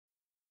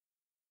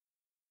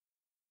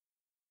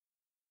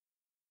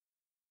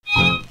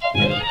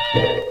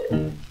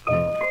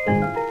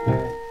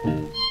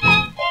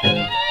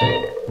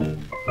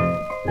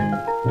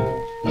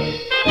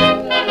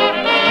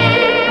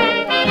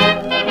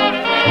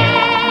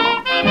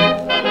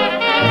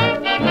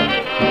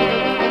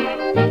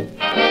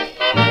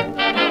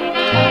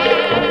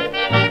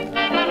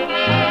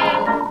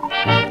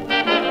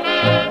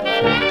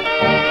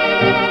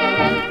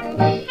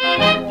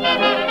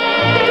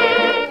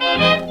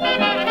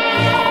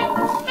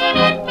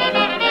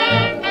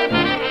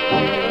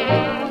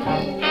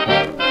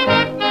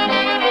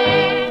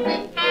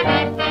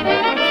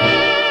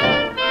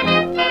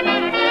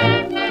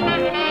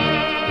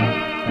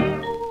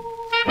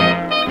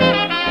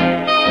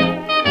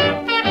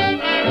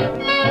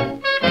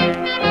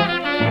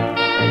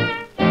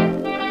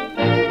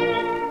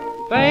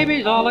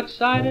baby's all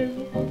excited,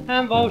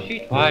 and though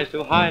she tries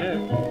to hide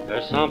it,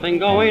 there's something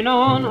going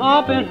on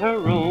up in her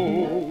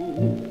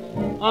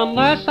room.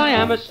 Unless I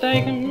am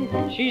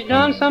mistaken, she's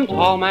done some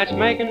tall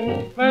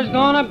matchmaking. There's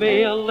gonna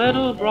be a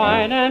little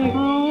bride and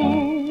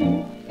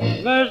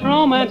groom. There's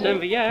romance in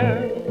the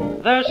air,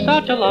 there's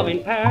such a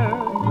loving pair,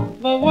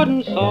 the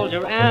wooden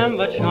soldier and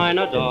the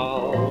china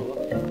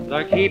doll.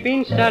 They're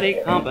keeping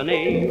steady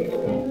company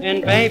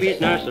in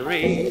baby's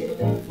nursery,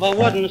 the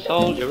wooden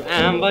soldier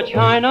and the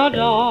china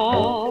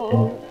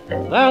doll.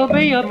 There'll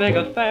be a big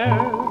affair,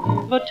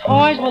 the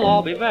toys will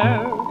all be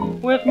there,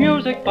 with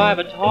music by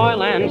the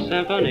Toyland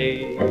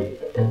Symphony.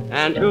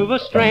 And to the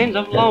strains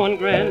of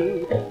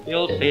Lohengrin,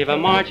 you'll see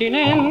them marching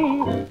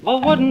in,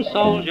 the wooden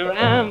soldier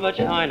and the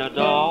china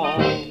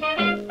doll.